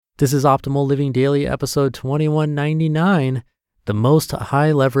This is Optimal Living Daily, episode 2199, The Most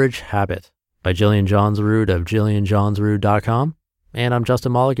High Leverage Habit by Jillian Johnsrud of JillianJohnsrud.com. And I'm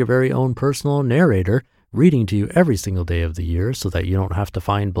Justin Malik, your very own personal narrator, reading to you every single day of the year so that you don't have to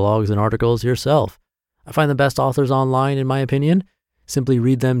find blogs and articles yourself. I find the best authors online, in my opinion. Simply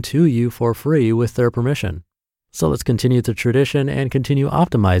read them to you for free with their permission. So let's continue the tradition and continue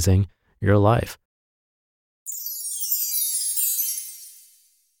optimizing your life.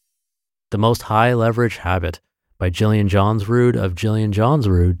 The Most High Leverage Habit by Jillian Johnsrud of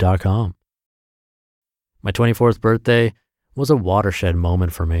JillianJohnsrud.com. My 24th birthday was a watershed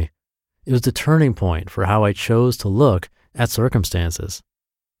moment for me. It was the turning point for how I chose to look at circumstances.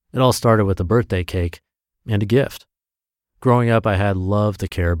 It all started with a birthday cake and a gift. Growing up, I had loved the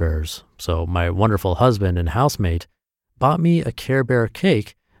Care Bears, so my wonderful husband and housemate bought me a Care Bear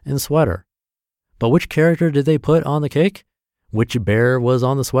cake and sweater. But which character did they put on the cake? Which bear was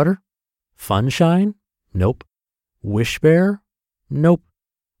on the sweater? Funshine? Nope. Wish Bear? Nope.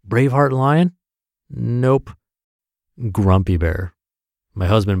 Braveheart Lion? Nope. Grumpy Bear. My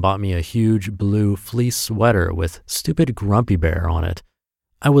husband bought me a huge blue fleece sweater with stupid Grumpy Bear on it.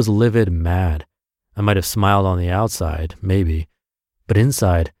 I was livid mad. I might have smiled on the outside, maybe, but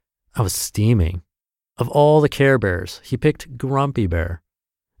inside, I was steaming. Of all the Care Bears, he picked Grumpy Bear.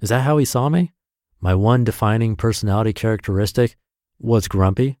 Is that how he saw me? My one defining personality characteristic was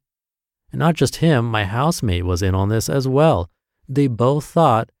grumpy. And not just him, my housemate was in on this as well. They both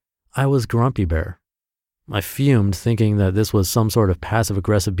thought I was Grumpy Bear. I fumed, thinking that this was some sort of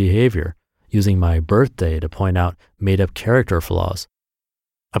passive-aggressive behavior, using my birthday to point out made-up character flaws.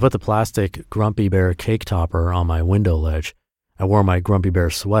 I put the plastic Grumpy Bear cake topper on my window ledge. I wore my Grumpy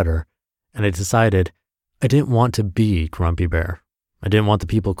Bear sweater, and I decided I didn't want to be Grumpy Bear. I didn't want the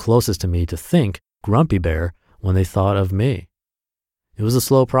people closest to me to think Grumpy Bear when they thought of me. It was a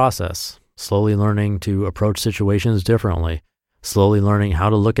slow process, slowly learning to approach situations differently, slowly learning how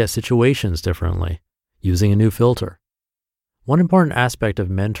to look at situations differently, using a new filter. One important aspect of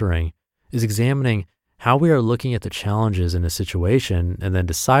mentoring is examining how we are looking at the challenges in a situation and then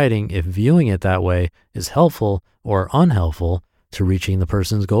deciding if viewing it that way is helpful or unhelpful to reaching the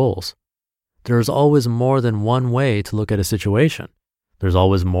person's goals. There is always more than one way to look at a situation. There's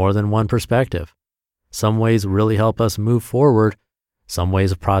always more than one perspective. Some ways really help us move forward. Some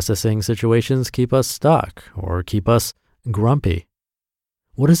ways of processing situations keep us stuck or keep us grumpy.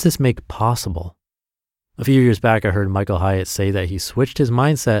 What does this make possible? A few years back, I heard Michael Hyatt say that he switched his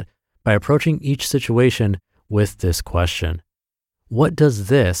mindset by approaching each situation with this question: what does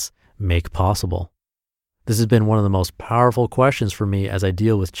this make possible? This has been one of the most powerful questions for me as I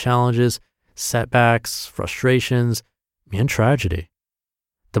deal with challenges, setbacks, frustrations, and tragedy.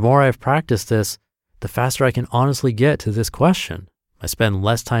 The more I've practiced this, the faster I can honestly get to this question. I spend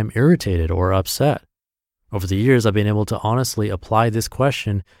less time irritated or upset. Over the years, I've been able to honestly apply this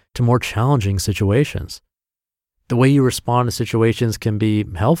question to more challenging situations. The way you respond to situations can be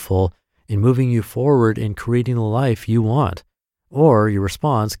helpful in moving you forward in creating the life you want, or your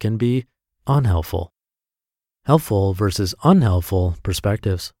response can be unhelpful. Helpful versus unhelpful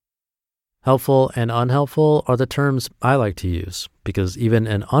perspectives. Helpful and unhelpful are the terms I like to use because even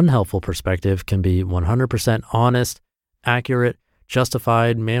an unhelpful perspective can be 100% honest, accurate,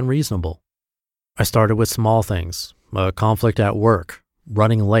 justified, and reasonable. I started with small things: a conflict at work,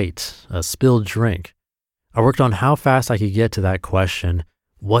 running late, a spilled drink. I worked on how fast I could get to that question: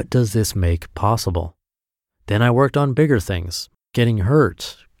 what does this make possible? Then I worked on bigger things: getting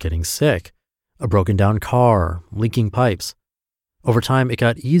hurt, getting sick, a broken down car, leaking pipes. Over time, it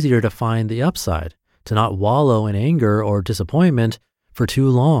got easier to find the upside, to not wallow in anger or disappointment for too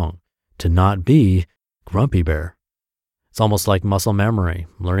long, to not be Grumpy Bear. It's almost like muscle memory,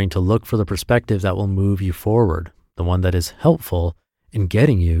 learning to look for the perspective that will move you forward, the one that is helpful in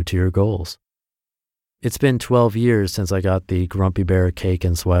getting you to your goals. It's been 12 years since I got the Grumpy Bear cake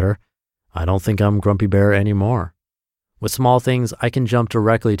and sweater. I don't think I'm Grumpy Bear anymore. With small things, I can jump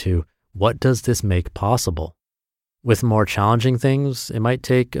directly to what does this make possible? With more challenging things, it might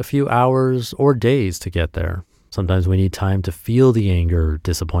take a few hours or days to get there. Sometimes we need time to feel the anger,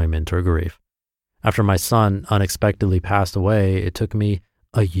 disappointment, or grief. After my son unexpectedly passed away, it took me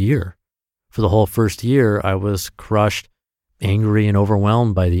a year. For the whole first year, I was crushed, angry, and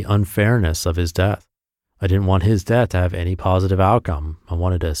overwhelmed by the unfairness of his death. I didn't want his death to have any positive outcome. I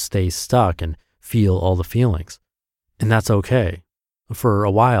wanted to stay stuck and feel all the feelings. And that's okay. For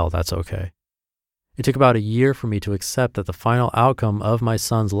a while, that's okay. It took about a year for me to accept that the final outcome of my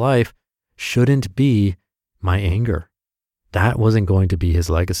son's life shouldn't be my anger. That wasn't going to be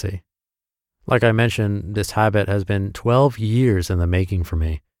his legacy. Like I mentioned, this habit has been 12 years in the making for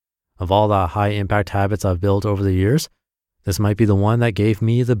me. Of all the high impact habits I've built over the years, this might be the one that gave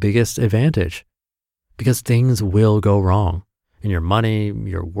me the biggest advantage. Because things will go wrong in your money,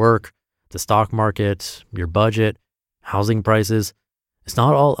 your work, the stock market, your budget, housing prices. It's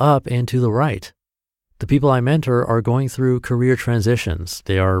not all up and to the right. The people I mentor are going through career transitions.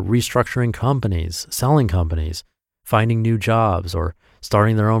 They are restructuring companies, selling companies, finding new jobs, or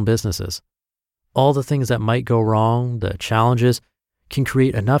starting their own businesses. All the things that might go wrong, the challenges, can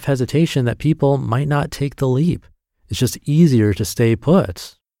create enough hesitation that people might not take the leap. It's just easier to stay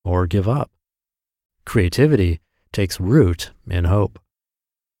put or give up. Creativity takes root in hope.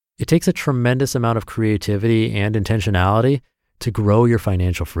 It takes a tremendous amount of creativity and intentionality to grow your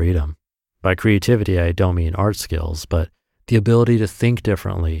financial freedom. By creativity, I don't mean art skills, but the ability to think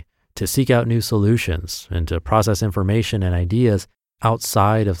differently, to seek out new solutions, and to process information and ideas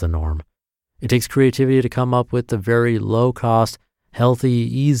outside of the norm. It takes creativity to come up with the very low-cost, healthy,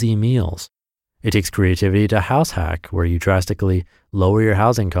 easy meals. It takes creativity to house hack, where you drastically lower your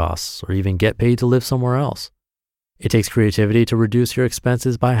housing costs or even get paid to live somewhere else. It takes creativity to reduce your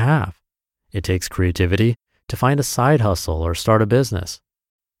expenses by half. It takes creativity to find a side hustle or start a business.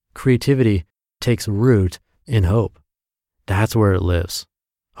 Creativity takes root in hope. That's where it lives.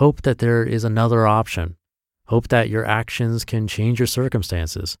 Hope that there is another option. Hope that your actions can change your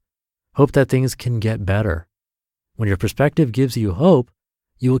circumstances. Hope that things can get better. When your perspective gives you hope,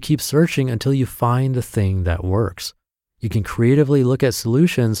 you will keep searching until you find the thing that works. You can creatively look at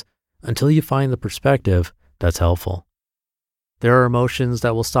solutions until you find the perspective that's helpful. There are emotions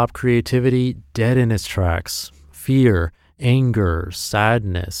that will stop creativity dead in its tracks. Fear, anger,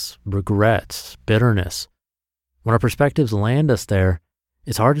 sadness, regret, bitterness. When our perspectives land us there,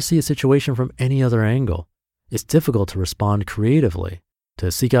 it's hard to see a situation from any other angle. It's difficult to respond creatively,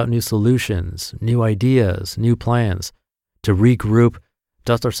 to seek out new solutions, new ideas, new plans, to regroup,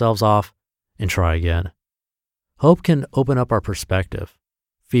 dust ourselves off, and try again. Hope can open up our perspective.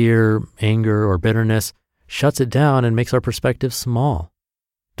 Fear, anger, or bitterness shuts it down and makes our perspective small.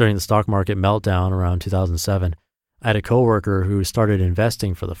 During the stock market meltdown around 2007, I had a coworker who started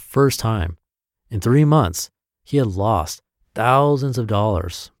investing for the first time. In 3 months, he had lost thousands of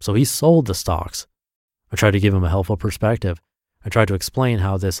dollars, so he sold the stocks. I tried to give him a helpful perspective. I tried to explain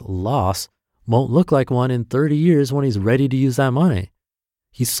how this loss won't look like one in 30 years when he's ready to use that money.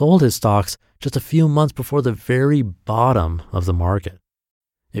 He sold his stocks just a few months before the very bottom of the market.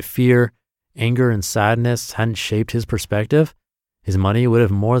 If fear, anger, and sadness hadn't shaped his perspective, his money would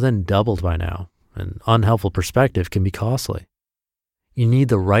have more than doubled by now. An unhelpful perspective can be costly. You need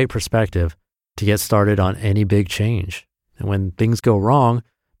the right perspective to get started on any big change. And when things go wrong,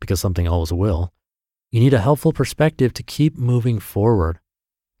 because something always will, you need a helpful perspective to keep moving forward.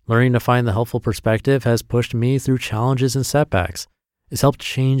 Learning to find the helpful perspective has pushed me through challenges and setbacks. It's helped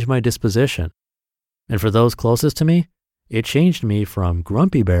change my disposition. And for those closest to me, it changed me from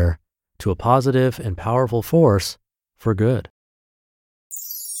grumpy bear to a positive and powerful force for good.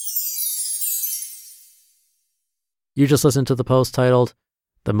 You just listened to the post titled,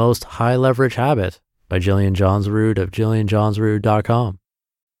 The Most High Leverage Habit by Jillian Johnsrud of JillianJohnsrud.com.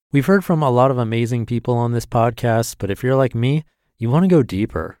 We've heard from a lot of amazing people on this podcast, but if you're like me, you want to go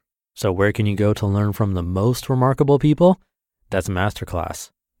deeper. So where can you go to learn from the most remarkable people? That's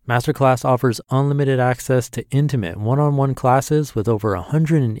Masterclass. Masterclass offers unlimited access to intimate one-on-one classes with over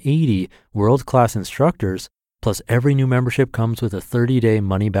 180 world-class instructors, plus every new membership comes with a 30-day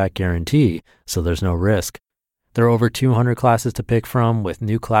money-back guarantee, so there's no risk. There are over 200 classes to pick from, with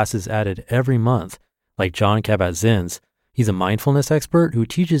new classes added every month, like Jon Kabat-Zinn's. He's a mindfulness expert who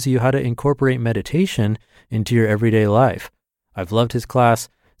teaches you how to incorporate meditation into your everyday life. I've loved his class.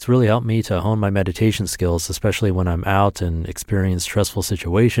 It's really helped me to hone my meditation skills, especially when I'm out and experience stressful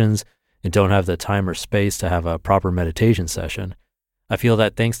situations and don't have the time or space to have a proper meditation session. I feel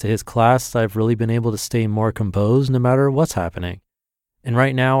that thanks to his class, I've really been able to stay more composed no matter what's happening. And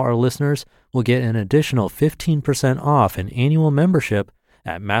right now, our listeners will get an additional 15% off an annual membership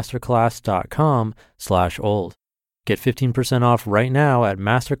at masterclass.com/old. Get 15% off right now at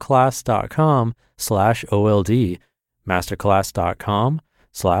masterclass.com/OLD,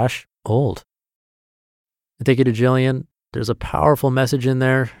 masterclass.com/old. And thank you to Jillian. There's a powerful message in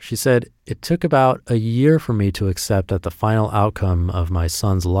there. She said, it took about a year for me to accept that the final outcome of my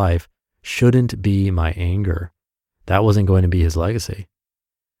son's life shouldn't be my anger. That wasn't going to be his legacy.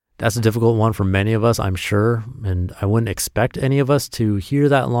 That's a difficult one for many of us, I'm sure, and I wouldn't expect any of us to hear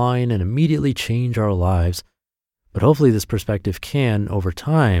that line and immediately change our lives. But hopefully this perspective can, over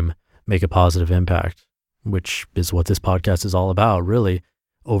time, make a positive impact, which is what this podcast is all about, really.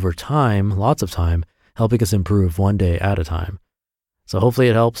 Over time, lots of time, helping us improve one day at a time. So hopefully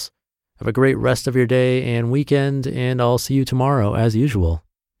it helps. Have a great rest of your day and weekend, and I'll see you tomorrow as usual,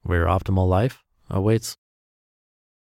 where your optimal life awaits.